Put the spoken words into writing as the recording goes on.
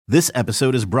This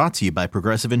episode is brought to you by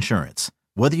Progressive Insurance.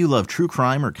 Whether you love true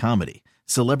crime or comedy,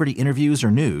 celebrity interviews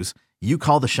or news, you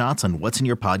call the shots on what's in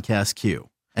your podcast queue.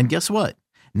 And guess what?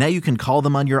 Now you can call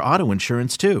them on your auto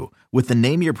insurance too with the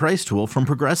Name Your Price tool from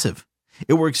Progressive.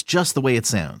 It works just the way it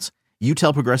sounds. You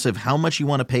tell Progressive how much you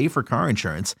want to pay for car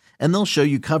insurance, and they'll show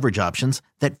you coverage options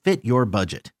that fit your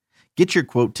budget. Get your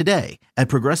quote today at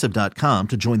Progressive.com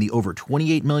to join the over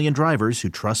 28 million drivers who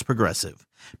trust Progressive.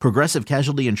 Progressive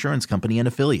Casualty Insurance Company and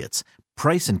Affiliates.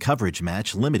 Price and coverage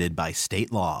match limited by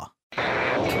state law.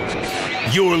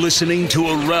 You're listening to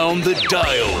Around the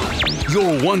Dial,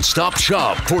 your one-stop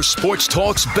shop for sports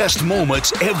talk's best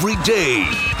moments every day.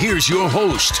 Here's your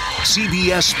host,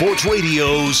 CBS Sports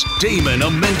Radio's Damon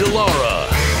Amendolara.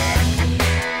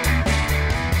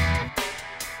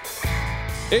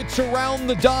 It's Around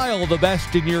the Dial, the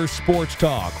best in your sports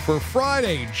talk. For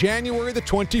Friday, January the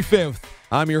 25th,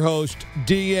 I'm your host,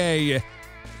 D.A.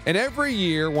 And every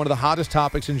year, one of the hottest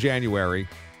topics in January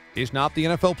is not the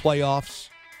NFL playoffs.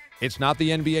 It's not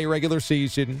the NBA regular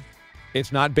season.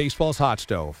 It's not baseball's hot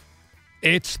stove.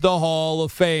 It's the Hall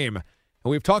of Fame. And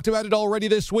we've talked about it already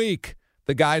this week.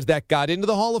 The guys that got into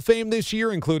the Hall of Fame this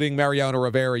year, including Mariano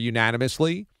Rivera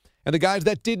unanimously, and the guys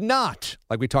that did not,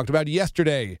 like we talked about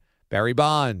yesterday, Barry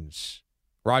Bonds,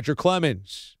 Roger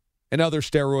Clemens, and other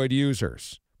steroid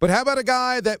users. But how about a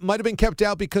guy that might have been kept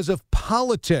out because of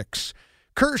politics?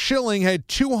 Curt Schilling had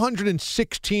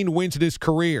 216 wins in his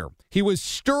career. He was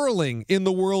sterling in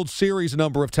the World Series a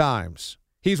number of times.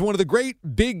 He's one of the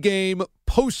great big game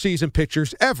postseason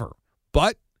pitchers ever.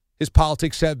 But his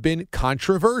politics have been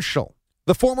controversial.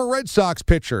 The former Red Sox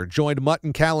pitcher joined Mutt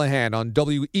and Callahan on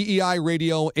WEEI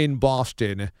radio in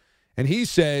Boston. And he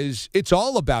says it's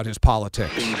all about his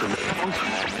politics.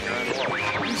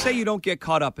 You say you don't get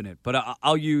caught up in it, but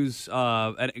I'll use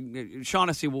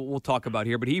Shaughnessy we'll talk about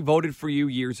here, but he voted for you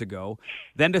years ago,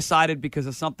 then decided because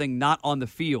of something not on the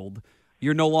field,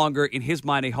 you're no longer, in his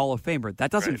mind, a Hall of Famer.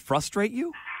 That doesn't frustrate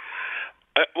you?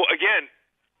 Well, again,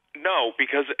 no,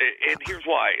 because, and here's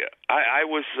why. I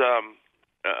want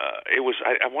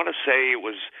to say it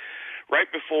was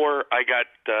right before I got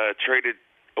traded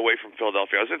away from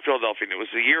Philadelphia. I was in Philadelphia, and it was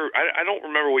the year, I don't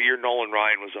remember what year Nolan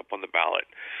Ryan was up on the ballot.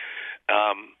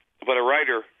 But a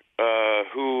writer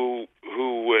who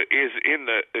is in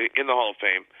the Hall of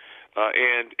Fame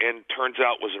and turns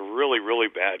out was a really, really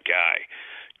bad guy,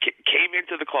 came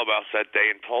into the clubhouse that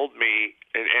day and told me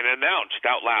and announced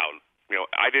out loud,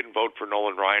 I didn't vote for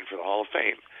Nolan Ryan for the Hall of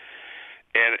Fame.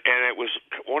 And it was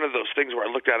one of those things where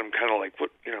I looked at him kind of like,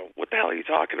 what the hell are you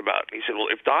talking about? And he said, well,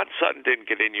 if Don Sutton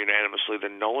didn't get in unanimously,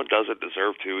 then no one doesn't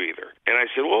deserve to either. And I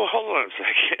said, well, hold on a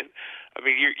second. I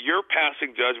mean, you're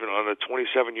passing judgment on a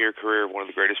 27-year career of one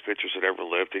of the greatest pitchers that ever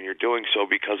lived, and you're doing so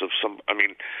because of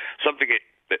something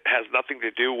that has nothing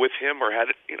to do with him or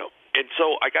had it, And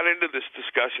so I got into this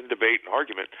discussion, debate, and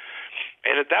argument.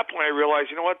 And at that point I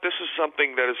realized, this is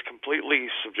something that is completely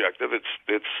subjective.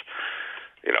 It's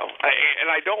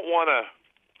I don't want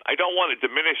to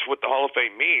diminish what the Hall of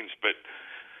Fame means, but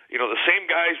the same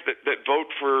guys that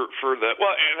vote for the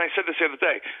and I said this the other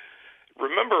day.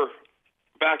 Remember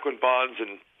back when Bonds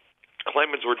and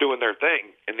Clemens were doing their thing,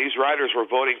 and these writers were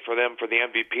voting for them for the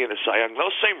MVP and the Cy Young.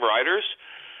 Those same writers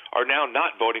are now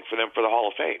not voting for them for the Hall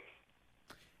of Fame.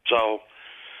 So,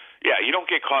 yeah, you don't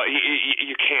get caught.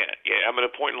 You can't. Yeah, I'm at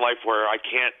a point in life where I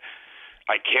can't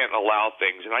allow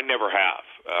things, and I never have.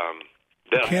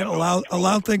 You can't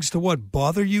allow things to what?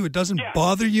 Bother you? It doesn't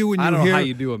bother you when you I don't hear know how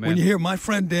you do it, man. When you hear my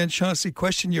friend Dan Shaughnessy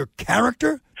question your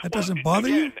character? That doesn't bother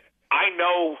you? I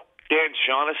know Dan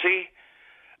Shaughnessy,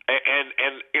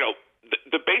 and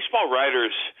the baseball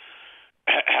writers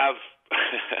have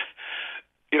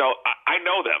I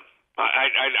know them.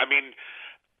 I mean,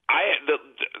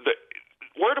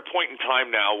 we're at a point in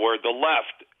time now where the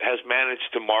left has managed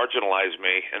to marginalize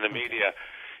me and the media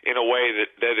in a way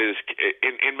that is,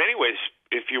 in many ways,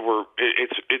 it's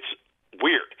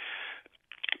weird.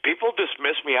 People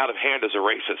dismiss me out of hand as a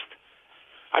racist.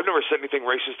 I've never said anything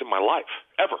racist in my life,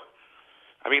 ever.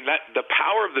 I mean, the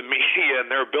power of the media and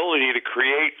their ability to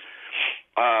create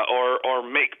or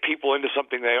make people into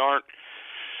something they aren't.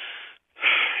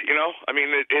 I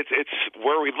mean, it's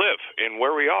where we live and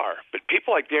where we are. But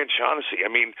people like Dan Shaughnessy, I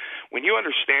mean, when you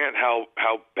understand how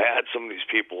bad some of these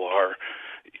people are,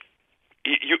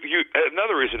 you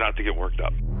another reason not to get worked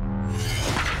up.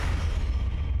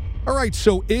 All right,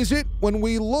 so is it, when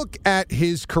we look at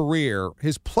his career,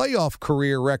 his playoff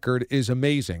career record is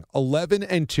amazing.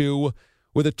 11-2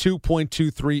 with a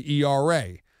 2.23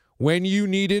 ERA. When you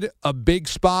needed a big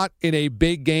spot in a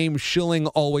big game, Schilling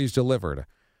always delivered.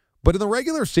 But in the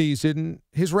regular season,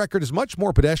 his record is much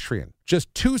more pedestrian.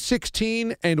 Just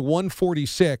 2.16 and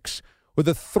 1.46 with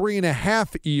a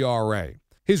 3.5 ERA.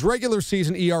 His regular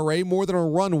season ERA more than a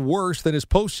run worse than his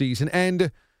postseason,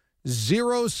 and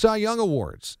 0 Cy Young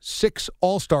awards, 6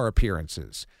 All-Star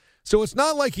appearances. So it's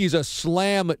not like he's a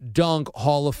slam dunk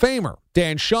Hall of Famer.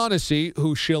 Dan Shaughnessy,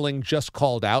 who Schilling just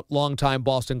called out, longtime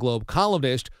Boston Globe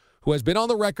columnist, who has been on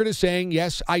the record as saying,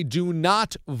 yes, I do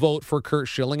not vote for Curt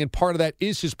Schilling, and part of that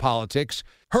is his politics,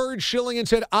 heard Schilling and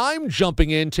said, I'm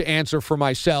jumping in to answer for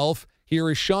myself. Here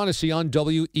is Shaughnessy on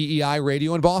WEEI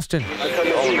Radio in Boston.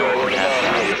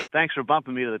 Thanks for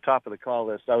bumping me to the top of the call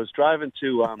list. I was driving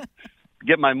to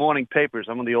get my morning papers.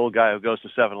 I'm the old guy who goes to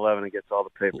 7-Eleven and gets all the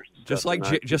papers. And just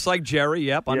stuff. just like Jerry.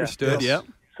 Yep, understood. Yes.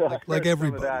 Yep. So like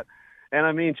everybody. that. And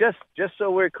I mean, just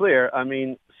so we're clear, I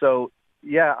mean, so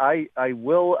yeah, I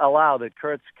will allow that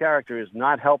Curt's character is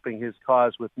not helping his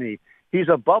cause with me. He's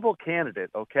a bubble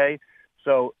candidate, okay?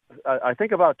 So I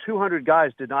think about 200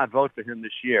 guys did not vote for him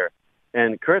this year.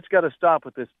 And Curt's got to stop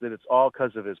with this, that it's all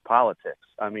because of his politics.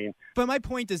 I mean... But my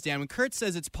point is, Dan, when Curt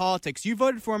says it's politics, you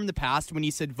voted for him in the past when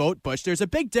he said vote Bush. There's a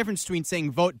big difference between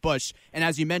saying vote Bush and,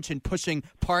 as you mentioned, pushing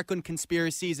Parkland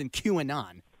conspiracies and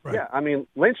QAnon. Right. Yeah, I mean,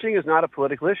 lynching is not a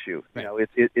political issue. Right. You know,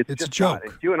 it's just a joke.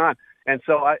 Not. It's QAnon. And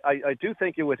so I do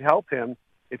think it would help him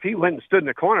if he went and stood in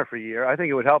the corner for a year. I think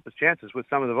it would help his chances with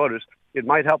some of the voters. It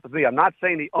might help with me. I'm not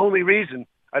saying the only reason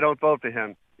I don't vote for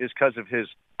him is because of his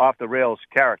off-the-rails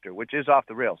character, which is off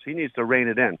the rails. He needs to rein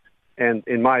it in, and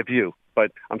in my view.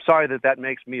 But I'm sorry that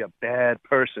makes me a bad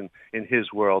person in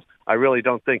his world. I really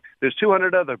don't think. There's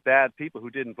 200 other bad people who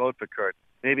didn't vote for Curt.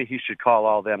 Maybe he should call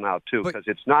all them out, too, because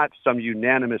it's not some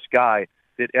unanimous guy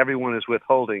that everyone is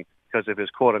withholding because of his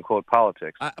quote-unquote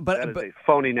politics. That is a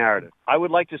phony narrative. I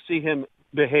would like to see him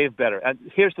behave better. And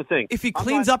here's the thing. If he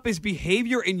cleans up his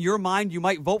behavior, in your mind, you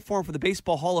might vote for him for the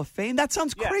Baseball Hall of Fame? That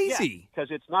sounds crazy. Because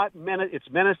it's not it's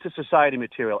menace to society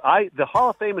material. The Hall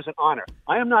of Fame is an honor.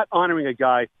 I am not honoring a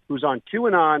guy who's on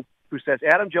QAnon, who says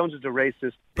Adam Jones is a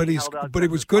racist. But he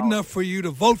was good enough for you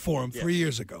to vote for him 3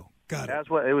 years ago. Got it.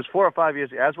 It was 4 or 5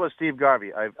 years, as was Steve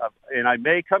Garvey. And I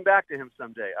may come back to him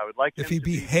someday. I would like if he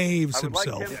behaves himself.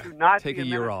 I would like him to not take be a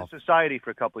year off to society for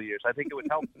a couple of years. I think it would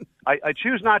help. I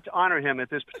choose not to honor him at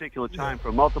this particular time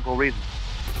for multiple reasons.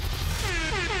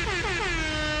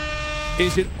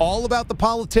 Is it all about the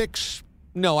politics?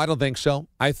 No, I don't think so.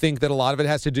 I think that a lot of it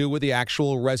has to do with the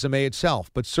actual resume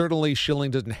itself. But certainly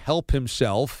Schilling doesn't help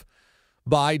himself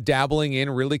by dabbling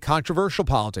in really controversial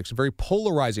politics, very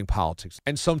polarizing politics,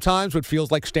 and sometimes what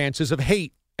feels like stances of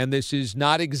hate. And this is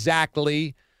not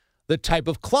exactly the type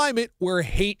of climate where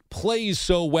hate plays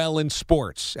so well in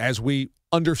sports, as we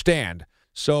understand.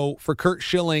 So for Curt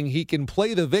Schilling, he can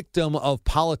play the victim of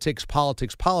politics.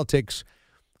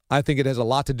 I think it has a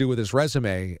lot to do with his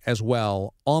resume as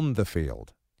well on the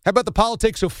field. How about the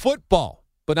politics of football,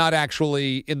 but not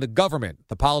actually in the government,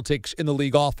 the politics in the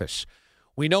league office?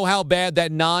 We know how bad that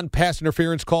non-pass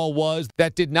interference call was.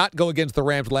 That did not go against the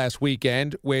Rams last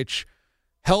weekend, which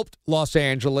helped Los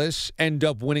Angeles end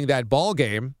up winning that ball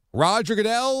game. Roger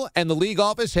Goodell and the league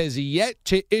office has yet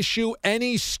to issue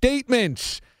any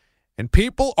statements. And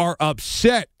people are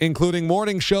upset, including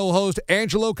morning show host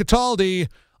Angelo Cataldi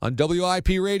on WIP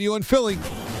Radio in Philly.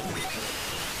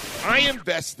 I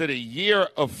invested a year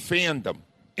of fandom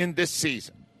in this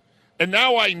season. And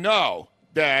now I know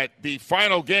that the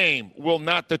final game will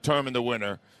not determine the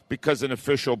winner because an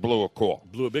official blew a call.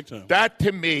 Blew it big time. That,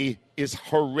 to me, is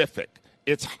horrific.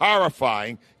 It's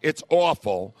horrifying. It's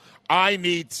awful. I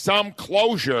need some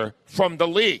closure from the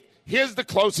league. Here's the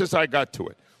closest I got to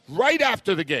it. Right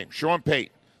after the game, Sean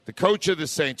Payton, the coach of the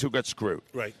Saints who got screwed,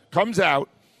 comes out,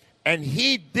 and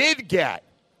he did get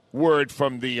word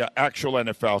from the actual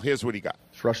NFL. Here's what he got.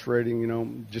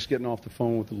 Frustrating, just getting off the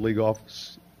phone with the league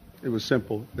office. It was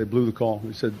simple. They blew the call.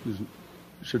 They said it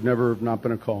should never have not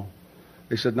been a call.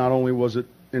 They said not only was it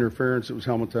interference, it was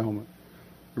helmet to helmet.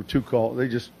 There were 2 calls. They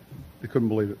couldn't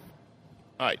believe it.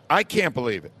 All right, I can't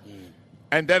believe it.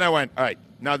 And then I went, all right,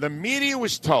 now the media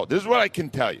was told, this is what I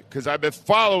can tell you, because I've been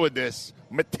following this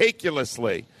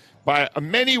meticulously by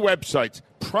many websites,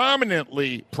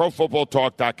 prominently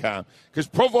ProFootballTalk.com, because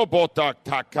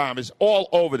ProFootballTalk.com is all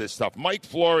over this stuff. Mike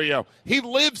Florio, he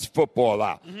lives football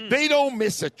out. Mm-hmm. They don't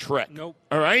miss a trick. Nope.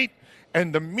 All right?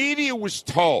 And the media was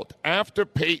told, after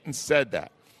Peyton said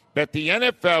that the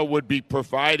NFL would be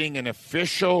providing an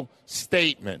official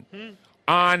statement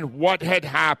on what had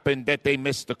happened, that they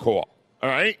missed the call. All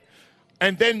right?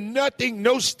 And then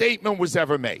no statement was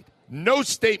ever made. No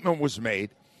statement was made.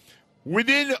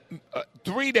 Within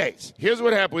 3 days, here's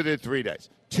what happened within 3 days.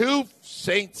 2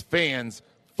 Saints fans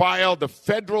filed a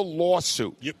federal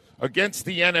lawsuit against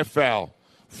the NFL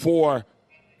for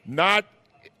not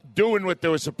doing what they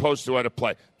were supposed to at a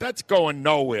play. That's going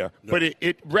nowhere, but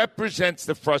it represents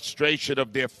the frustration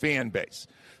of their fan base.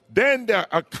 Then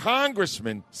a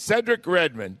congressman, Cedric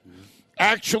Redmond,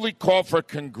 actually called for a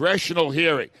congressional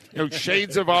hearing,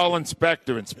 shades of all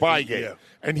inspector and Spygate. Yeah.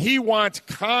 And he wants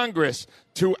Congress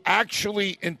to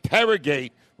actually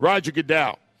interrogate Roger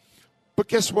Goodell. But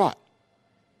guess what?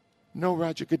 No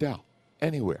Roger Goodell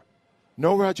anywhere.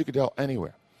 No Roger Goodell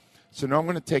anywhere. So now I'm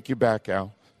going to take you back,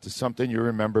 Al, to something you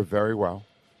remember very well.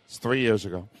 It's 3 years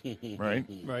ago, right?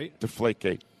 Right.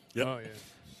 Deflategate. Yep. Oh, yeah.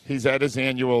 He's at his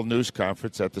annual news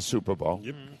conference at the Super Bowl.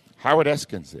 Yep. Howard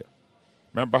Eskin's there.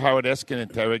 Remember Howard Eskin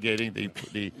interrogating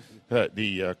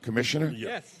the commissioner?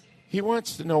 Yes. He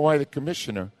wants to know why the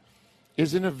commissioner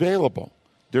isn't available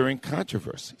during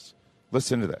controversies.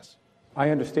 Listen to this. I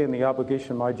understand the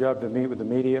obligation of my job to meet with the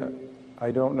media.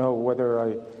 I don't know whether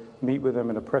I meet with them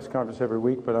in a press conference every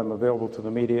week, but I'm available to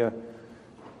the media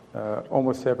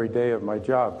almost every day of my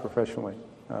job professionally.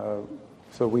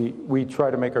 So we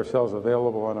try to make ourselves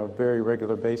available on a very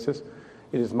regular basis.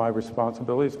 It is my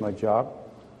responsibility, it's my job,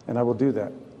 and I will do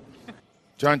that.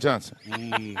 John Johnson.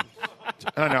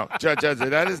 Oh, no, Judge Johnson,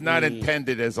 that is not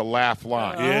intended as a laugh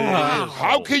line. Yeah,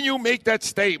 How can you make that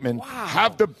statement,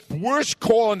 have the worst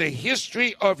call in the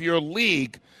history of your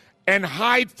league, and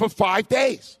hide for 5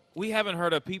 days? We haven't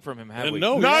heard a peep from him, have we?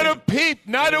 No, Not a peep,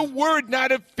 not a word,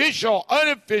 not official,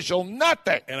 unofficial,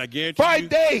 nothing. And I guarantee 5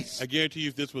 days. I guarantee you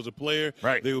if this was a player,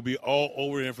 Right. they would be all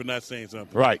over him for not saying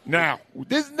something. Right. Now,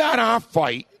 this is not our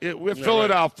fight. We're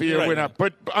Philadelphia. Right. We're not.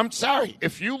 But I'm sorry.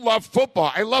 If you love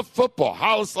football, I love football.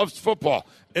 Hollis loves football.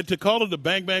 And to call it a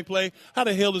bang-bang play, how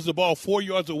the hell is the ball 4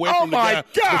 yards away Oh, from the my guy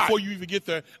God. before you even get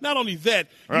there? Not only that,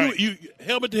 Right. you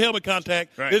helmet-to-helmet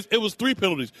contact. Right. It was 3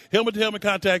 penalties. Helmet-to-helmet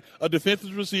contact, a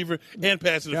defensive receiver, and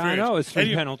pass interference. I know, it's 3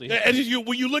 And penalties. And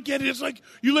when you look at it, it's like,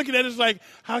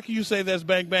 how can you say that's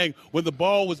bang-bang when the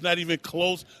ball was not even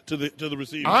close to the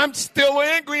receiver? I'm still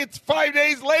angry. It's 5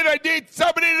 days later. I need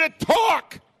somebody to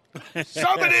talk.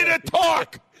 Somebody to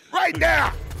talk right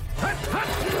now.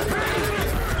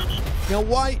 Now,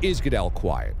 why is Goodell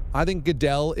quiet? I think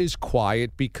Goodell is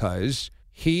quiet because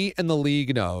he and the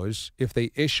league knows if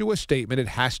they issue a statement, it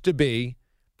has to be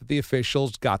that the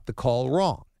officials got the call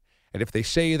wrong. And if they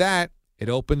say that, it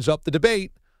opens up the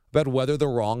debate about whether the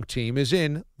wrong team is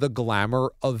in the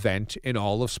glamour event in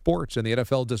all of sports. And the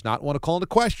NFL does not want to call into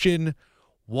question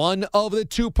one of the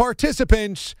 2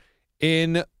 participants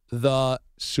in the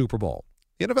Super Bowl.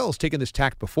 The NFL has taken this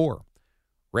tack before.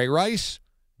 Ray Rice,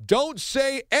 don't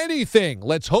say anything.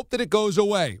 Let's hope that it goes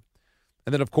away.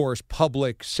 And then, of course,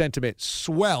 public sentiment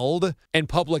swelled and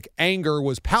public anger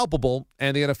was palpable,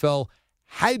 and the NFL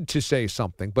had to say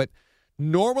something. But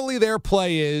normally their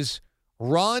play is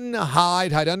run,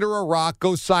 hide under a rock,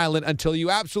 go silent until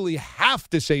you absolutely have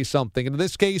to say something. And in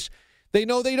this case, they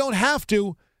know they don't have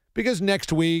to because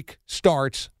next week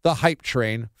starts the hype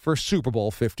train for Super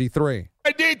Bowl 53.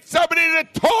 I need somebody to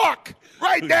talk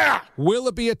right now. Will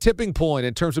it be a tipping point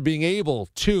in terms of being able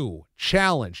to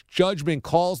challenge judgment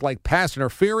calls like pass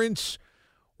interference?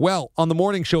 Well, on the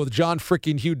morning show with John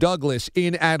freaking Hugh Douglas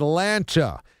in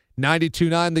Atlanta,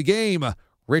 92.9 The Game,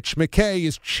 Rich McKay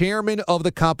is chairman of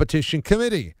the competition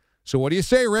committee. So what do you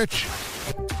say, Rich?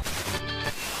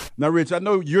 Now, Rich, I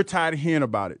know you're tired of hearing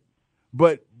about it,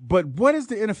 but what is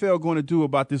the NFL going to do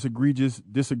about this egregious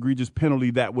penalty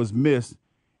that was missed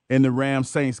in the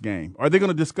Rams-Saints game? Are they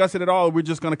going to discuss it at all, or we're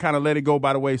just going to kind of let it go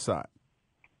by the wayside?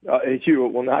 Hugh,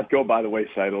 it will not go by the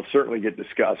wayside. It'll certainly get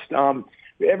discussed.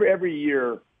 Every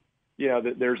year,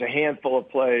 there's a handful of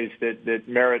plays that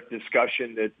merit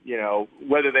discussion that,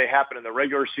 whether they happen in the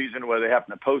regular season, whether they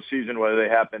happen in the postseason, whether they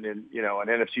happen in, an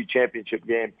NFC championship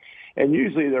game. And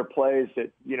usually they're plays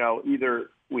that, either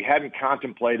we hadn't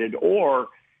contemplated or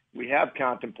we have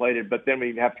contemplated, but then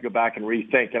we have to go back and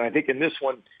rethink. And I think in this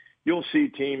one, you'll see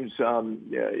teams,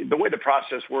 the way the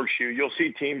process works, you'll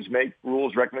see teams make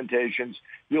rules recommendations.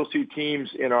 You'll see teams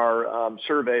in our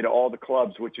survey to all the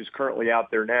clubs, which is currently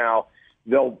out there now.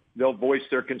 They'll voice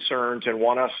their concerns and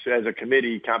want us as a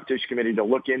committee, competition committee, to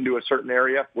look into a certain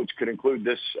area, which could include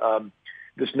this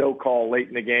no call late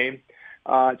in the game.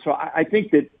 So I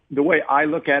think that the way I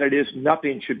look at it is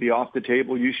nothing should be off the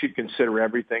table. You should consider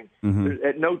everything. Mm-hmm.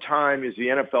 At no time is the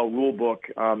NFL rule book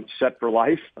set for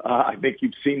life. I think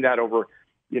you've seen that over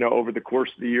the course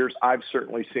of the years. I've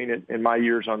certainly seen it in my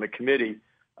years on the committee.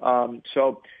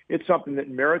 So it's something that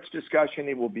merits discussion.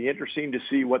 It will be interesting to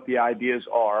see what the ideas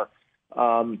are.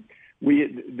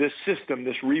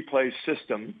 This replay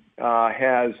system,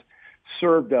 has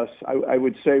served us, I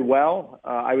would say, well.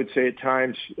 I would say at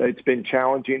times it's been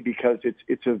challenging because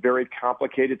it's a very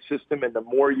complicated system, and the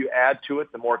more you add to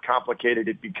it, the more complicated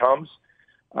it becomes.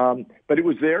 But it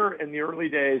was there in the early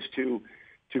days to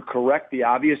correct the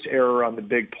obvious error on the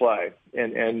big play,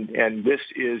 and this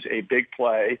is a big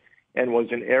play and was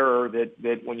an error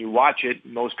that when you watch it,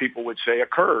 most people would say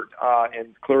occurred.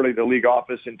 And clearly the league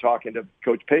office, in talking to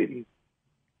Coach Payton,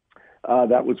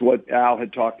 that was what Al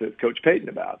had talked to Coach Payton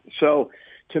about. So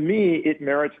to me, it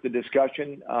merits the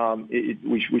discussion.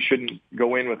 We shouldn't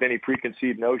go in with any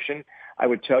preconceived notion. I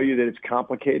would tell you that it's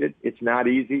complicated. It's not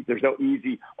easy. There's no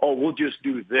easy, we'll just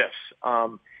do this.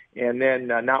 And then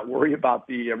not worry about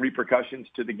the repercussions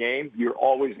to the game. You're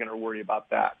always going to worry about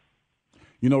that.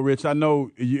 You know, Rich, I know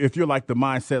if you're like the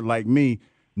mindset like me,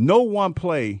 no one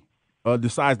play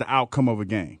decides the outcome of a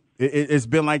game. It's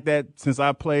been like that since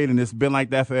I played, and it's been like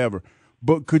that forever.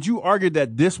 But could you argue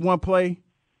that this one play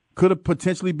could have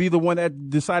potentially be the one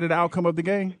that decided the outcome of the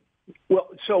game? Well,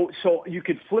 so you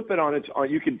could flip it on its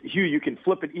own. You can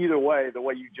flip it either way, the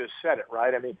way you just said it,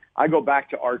 right? I mean, I go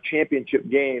back to our championship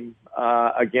game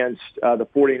against the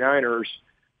 49ers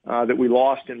that we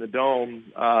lost in the Dome,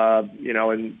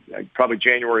 in probably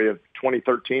January of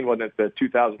 2013, wasn't it, the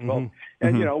 2012?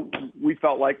 Mm-hmm. And, we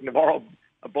felt like Navarro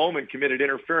Bowman committed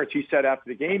interference. He said after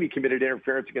the game he committed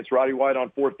interference against Roddy White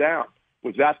on 4th down.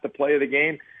 Was that the play of the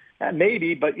game?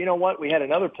 Maybe, but you know what? We had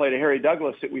another play to Harry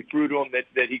Douglas that we threw to him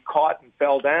that he caught and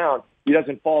fell down. He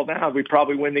doesn't fall down. We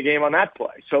probably win the game on that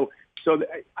play. So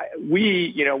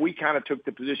we kind of took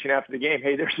the position after the game,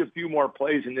 hey, there's a few more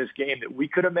plays in this game that we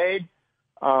could have made.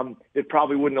 It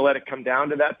probably wouldn't have let it come down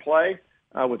to that play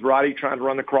with Roddy trying to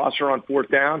run the crosser on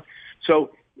 4th down. So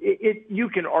you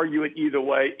can argue it either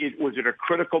way. Was it a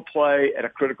critical play at a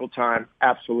critical time?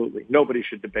 Absolutely. Nobody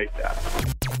should debate that.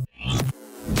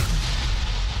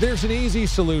 There's an easy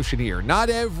solution here. Not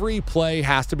every play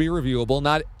has to be reviewable.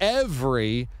 Not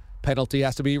every penalty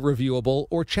has to be reviewable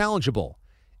or challengeable.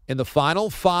 In the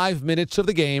final 5 minutes of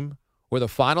the game, or the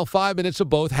final 5 minutes of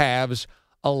both halves,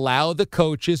 allow the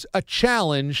coaches a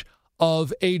challenge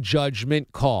of a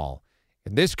judgment call.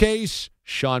 In this case,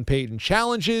 Sean Payton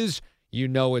challenges,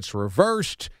 it's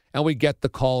reversed, and we get the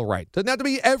call right. Doesn't have to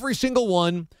be every single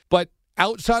one, but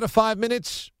outside of 5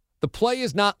 minutes, the play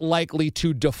is not likely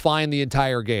to define the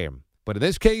entire game. But in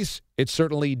this case, it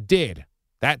certainly did.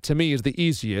 That, to me, is the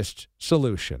easiest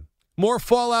solution. More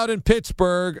fallout in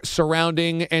Pittsburgh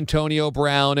surrounding Antonio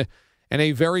Brown and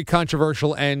a very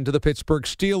controversial end to the Pittsburgh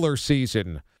Steelers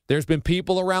season. There's been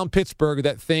people around Pittsburgh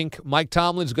that think Mike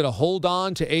Tomlin's going to hold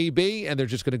on to AB and they're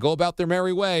just going to go about their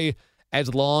merry way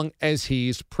as long as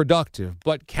he's productive.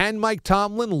 But can Mike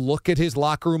Tomlin look at his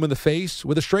locker room in the face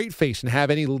with a straight face and have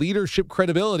any leadership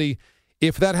credibility?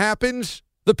 If that happens,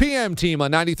 the PM team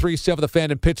on 93.7 The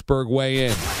Fan in Pittsburgh weigh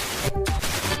in.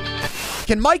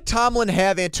 Can Mike Tomlin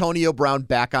have Antonio Brown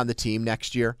back on the team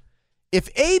next year? If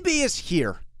AB is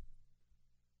here,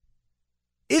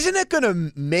 isn't it going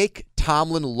to make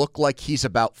Tomlin look like he's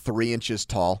about 3 inches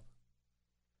tall?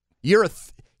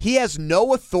 He has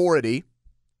no authority.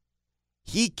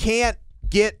 He can't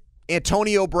get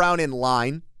Antonio Brown in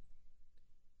line.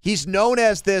 He's known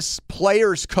as this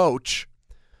player's coach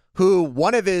who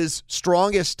one of his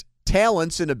strongest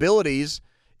talents and abilities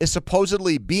is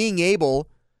supposedly being able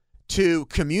to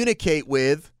communicate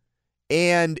with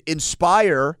and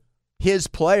inspire his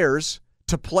players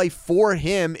to play for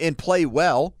him and play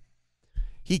well.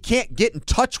 He can't get in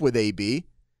touch with AB.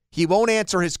 He won't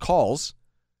answer his calls.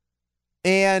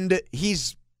 And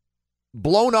he's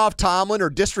blown off Tomlin or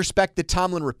disrespected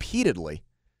Tomlin repeatedly.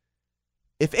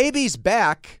 If AB's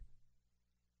back,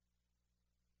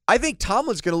 I think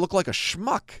Tomlin's going to look like a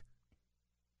schmuck.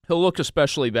 He'll look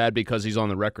especially bad because he's on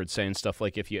the record saying stuff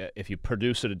like if you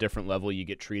produce at a different level, you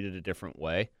get treated a different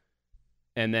way.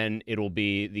 And then it'll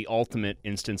be the ultimate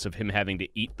instance of him having to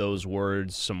eat those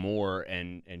words some more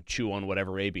and chew on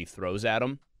whatever AB throws at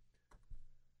him.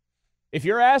 If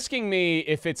you're asking me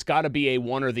if it's got to be a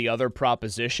one or the other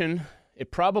proposition,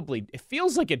 it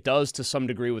feels like it does to some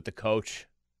degree with the coach.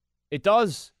 It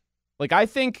does. Like, I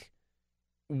think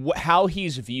how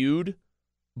he's viewed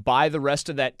by the rest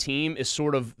of that team is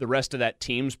sort of the rest of that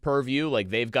team's purview. Like,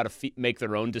 they've got to make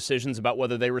their own decisions about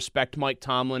whether they respect Mike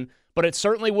Tomlin. But it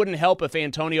certainly wouldn't help if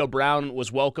Antonio Brown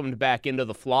was welcomed back into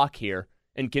the flock here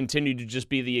and continued to just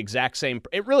be the exact same.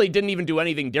 It really didn't even do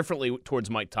anything differently towards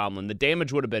Mike Tomlin. The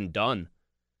damage would have been done.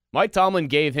 Mike Tomlin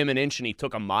gave him an inch and he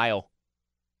took a mile.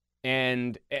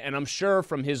 And I'm sure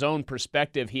from his own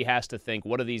perspective, he has to think,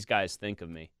 what do these guys think of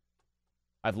me?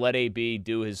 I've let AB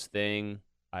do his thing.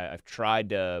 I've tried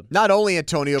to not only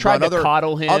Antonio Brown,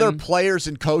 coddle him. Other players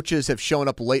and coaches have shown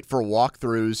up late for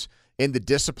walkthroughs, and the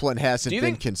discipline hasn't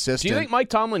been consistent. Do you think Mike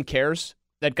Tomlin cares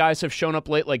that guys have shown up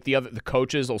late, like the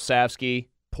coaches, Olszewski,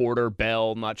 Porter,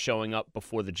 Bell, not showing up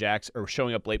before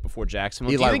showing up late before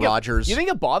Jacksonville? Eli Rogers. Do you think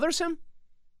it bothers him?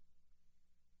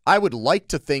 I would like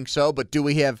to think so, but do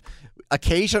we have?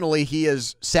 Occasionally, he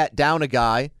has sat down a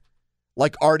guy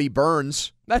like Artie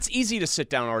Burns. That's easy to sit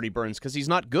down Artie Burns because he's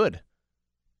not good.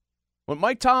 When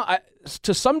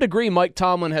to some degree, Mike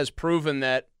Tomlin has proven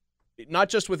that not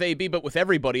just with AB, but with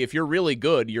everybody, if you're really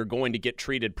good, you're going to get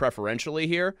treated preferentially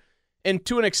here. And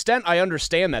to an extent, I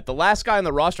understand that. The last guy on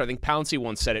the roster, I think Pouncey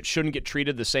once said it, shouldn't get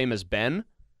treated the same as Ben.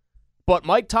 But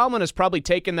Mike Tomlin has probably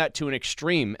taken that to an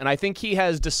extreme, and I think he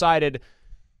has decided,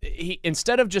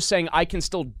 instead of just saying, I can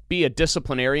still be a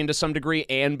disciplinarian to some degree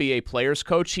and be a player's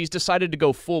coach, he's decided to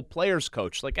go full player's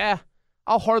coach. Like,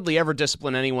 I'll hardly ever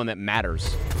discipline anyone that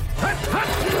matters.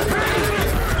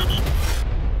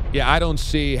 Yeah, I don't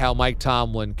see how Mike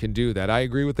Tomlin can do that. I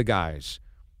agree with the guys.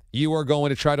 You are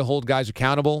going to try to hold guys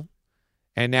accountable,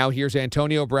 and now here's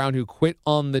Antonio Brown, who quit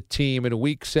on the team in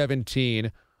Week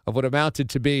 17 of what amounted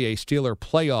to be a Steeler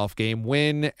playoff game.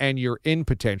 Win, and you're in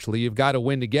potentially. You've got to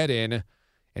win to get in,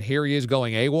 and here he is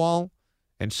going AWOL,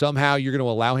 and somehow you're going to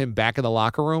allow him back in the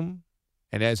locker room,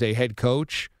 and as a head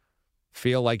coach,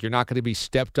 feel like you're not going to be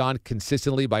stepped on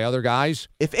consistently by other guys.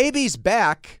 If AB's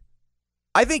back,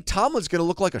 I think Tomlin's going to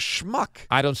look like a schmuck.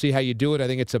 I don't see how you do it. I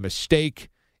think it's a mistake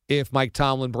if Mike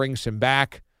Tomlin brings him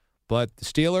back. But the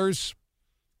Steelers,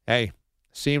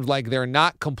 seems like they're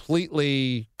not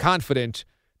completely confident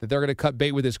that they're going to cut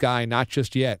bait with this guy, not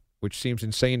just yet, which seems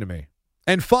insane to me.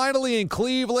 And finally in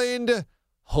Cleveland,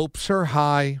 hopes are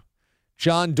high.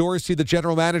 John Dorsey, the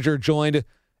general manager, joined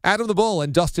Adam the Bull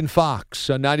and Dustin Fox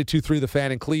on 92.3 The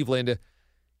Fan in Cleveland.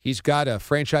 He's got a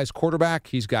franchise quarterback.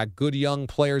 He's got good young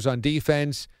players on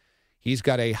defense. He's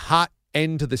got a hot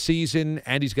end to the season,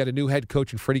 and he's got a new head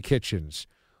coach in Freddie Kitchens.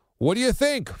 What do you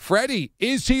think? Freddie,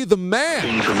 is he the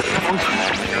man?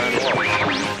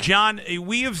 John,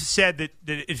 we have said that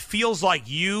it feels like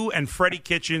you and Freddie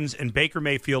Kitchens and Baker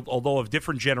Mayfield, although of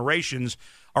different generations,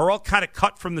 are all kind of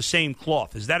cut from the same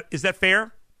cloth. Is that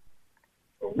fair?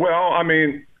 Well, I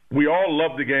mean, we all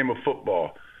love the game of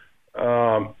football.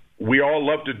 We all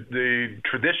love the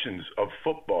traditions of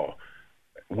football.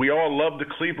 We all love the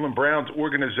Cleveland Browns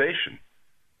organization.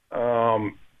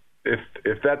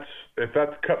 If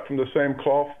that's cut from the same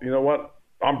cloth, you know what?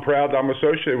 I'm proud I'm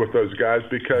associated with those guys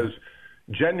because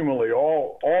genuinely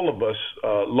all of us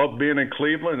love being in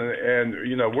Cleveland, and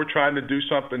you know we're trying to do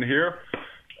something here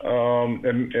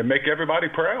and make everybody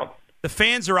proud. The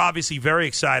fans are obviously very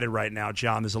excited right now,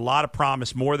 John. There's a lot of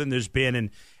promise, more than there's been,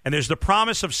 and there's the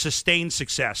promise of sustained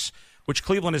success, which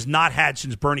Cleveland has not had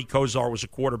since Bernie Kosar was a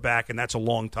quarterback, and that's a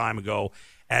long time ago,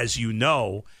 as you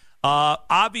know.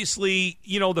 Obviously,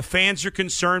 you know, the fans are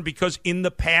concerned because in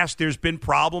the past there's been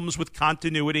problems with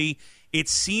continuity. It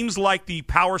seems like the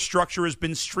power structure has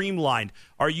been streamlined.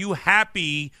 Are you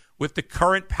happy with the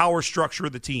current power structure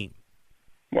of the team?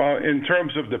 Well, in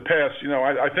terms of the past, you know,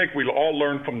 I think we all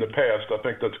learn from the past. I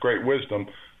think that's great wisdom.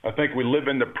 I think we live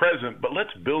in the present, but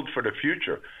let's build for the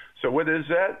future. So what is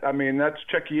that? I mean, that's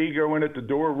check your ego in at the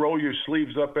door, roll your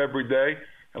sleeves up every day,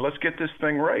 and let's get this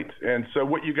thing right. And so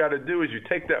what you got to do is you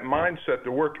take that mindset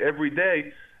to work every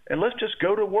day, and let's just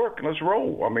go to work and let's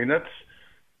roll. I mean,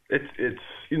 it's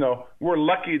you know, we're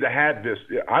lucky to have this.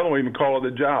 I don't even call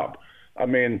it a job. I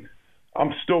mean,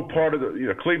 I'm still part of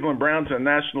the Cleveland Browns in the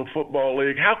National Football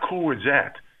League. How cool is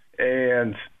that?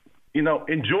 And, you know,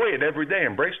 enjoy it every day.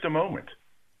 Embrace the moment.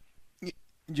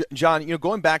 John,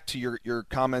 going back to your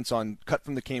comments on cut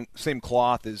from the same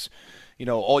cloth as,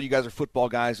 all you guys are football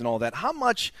guys and all that. How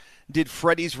much did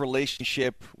Freddie's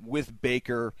relationship with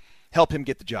Baker help him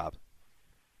get the job?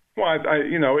 Well,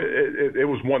 it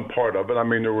was one part of it. I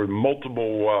mean, there were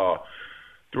multiple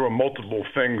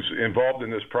things involved in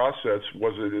this process.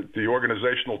 Was it the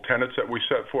organizational tenets that we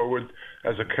set forward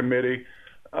as a committee?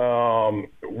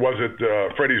 Was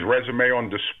it Freddie's resume on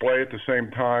display at the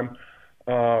same time?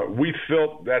 We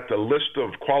felt that the list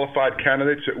of qualified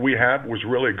candidates that we have was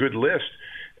really a good list.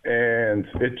 And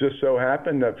it just so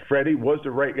happened that Freddie was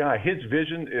the right guy. His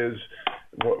vision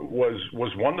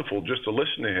was wonderful just to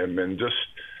listen to him and just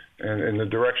in the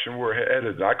direction we're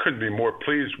headed. I couldn't be more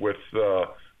pleased with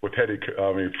Freddie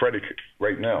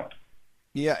right now.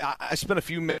 Yeah, I spent a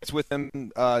few minutes with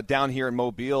him down here in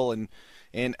Mobile, and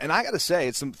I got to say,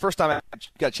 it's the first time I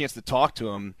got a chance to talk to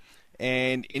him,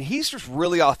 and he's just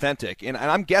really authentic. And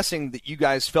I'm guessing that you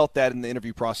guys felt that in the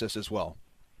interview process as well.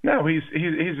 No, he's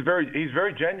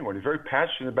very genuine. He's very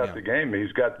passionate about the game.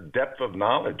 He's got depth of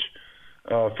knowledge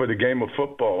for the game of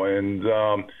football, and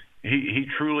he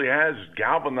truly has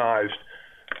galvanized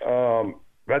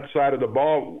that side of the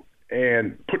ball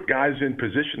and put guys in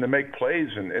position to make plays,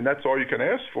 and that's all you can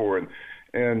ask for.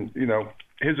 And you know,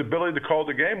 his ability to call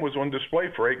the game was on display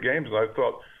for 8 games, and I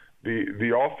thought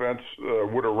the offense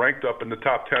would have ranked up in the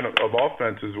top 10 of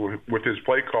offenses with his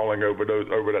play calling over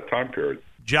that time period.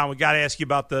 John, we got to ask you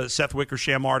about the Seth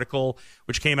Wickersham article,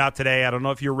 which came out today. I don't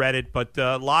know if you read it, but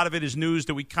a lot of it is news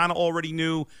that we kind of already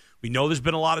knew. We know there's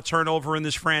been a lot of turnover in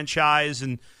this franchise,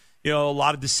 and a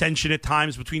lot of dissension at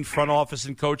times between front office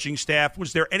and coaching staff.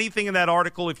 Was there anything in that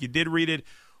article, if you did read it,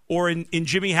 or in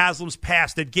Jimmy Haslam's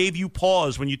past that gave you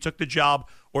pause when you took the job,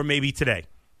 or maybe today?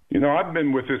 I've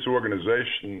been with this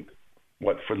organization,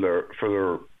 for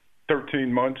their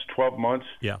 13 months, 12 months.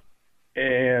 Yeah.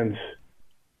 And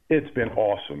it's been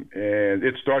awesome. And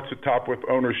it starts at top with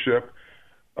ownership.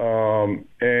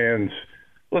 And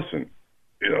listen,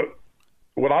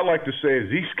 what I like to say is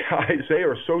these guys, they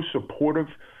are so supportive,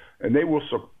 and they will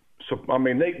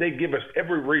they give us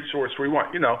every resource we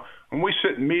want. When we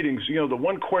sit in meetings, the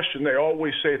one question they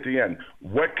always say at the end,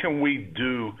 what can we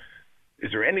do? Is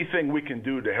there anything we can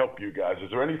do to help you guys? Is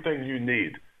there anything you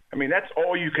need? That's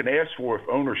all you can ask for with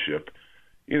ownership.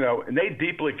 And they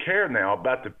deeply care now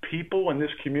about the people in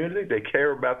this community. They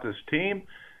care about this team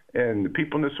and the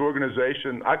people in this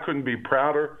organization. I couldn't be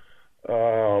prouder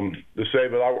to say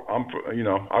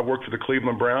that I work for the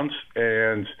Cleveland Browns,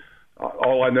 and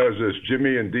all I know is this: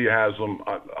 Jimmy and Dee Haslam,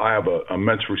 I have an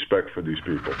immense respect for these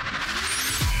people.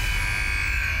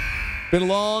 Been a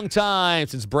long time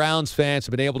since Browns fans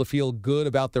have been able to feel good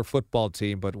about their football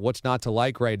team, but what's not to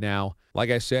like right now? Like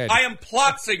I said, I am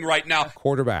plotzing right now.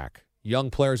 Quarterback, young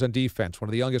players on defense, one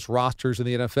of the youngest rosters in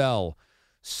the NFL,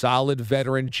 solid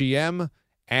veteran GM,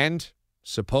 and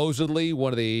supposedly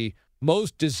one of the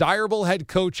most desirable head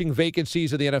coaching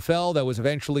vacancies in the NFL that was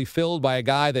eventually filled by a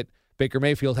guy that Baker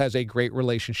Mayfield has a great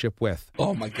relationship with.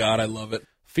 Oh, my God, I love it.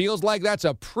 Feels like that's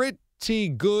a pretty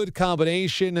good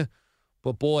combination.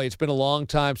 But, boy, it's been a long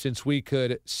time since we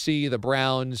could see the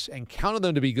Browns and count on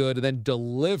them to be good and then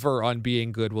deliver on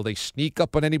being good. Will they sneak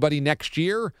up on anybody next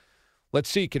year? Let's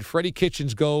see. Can Freddie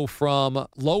Kitchens go from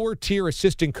lower-tier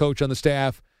assistant coach on the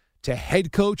staff to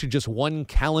head coach in just one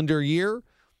calendar year?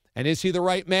 And is he the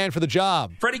right man for the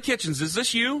job? Freddie Kitchens, is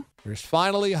this you? There's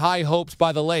finally high hopes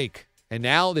by the lake, and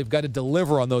now they've got to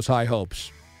deliver on those high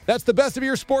hopes. That's the best of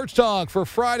your sports talk for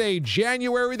Friday,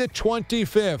 January the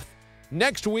 25th.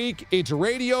 Next week, it's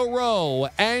Radio Row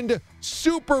and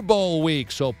Super Bowl week,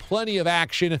 so plenty of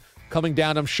action coming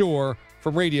down, I'm sure,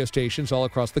 from radio stations all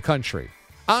across the country.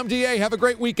 I'm DA. Have a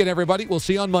great weekend, everybody. We'll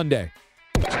see you on Monday.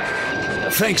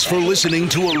 Thanks for listening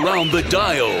to Around the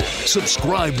Dial.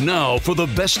 Subscribe now for the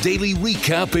best daily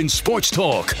recap in sports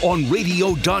talk on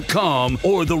radio.com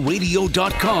or the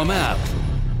radio.com app.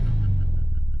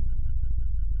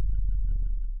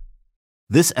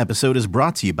 This episode is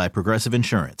brought to you by Progressive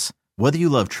Insurance. Whether you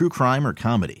love true crime or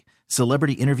comedy,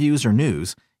 celebrity interviews or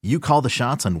news, you call the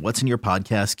shots on what's in your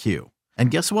podcast queue.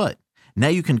 And guess what? Now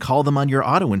you can call them on your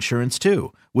auto insurance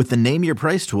too with the Name Your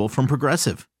Price tool from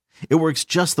Progressive. It works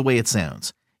just the way it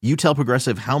sounds. You tell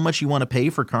Progressive how much you want to pay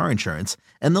for car insurance,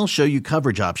 and they'll show you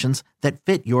coverage options that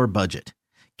fit your budget.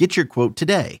 Get your quote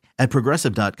today at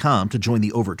Progressive.com to join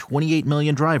the over 28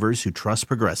 million drivers who trust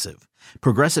Progressive.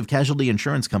 Progressive Casualty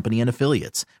Insurance Company and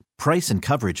Affiliates. Price and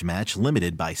coverage match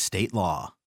limited by state law.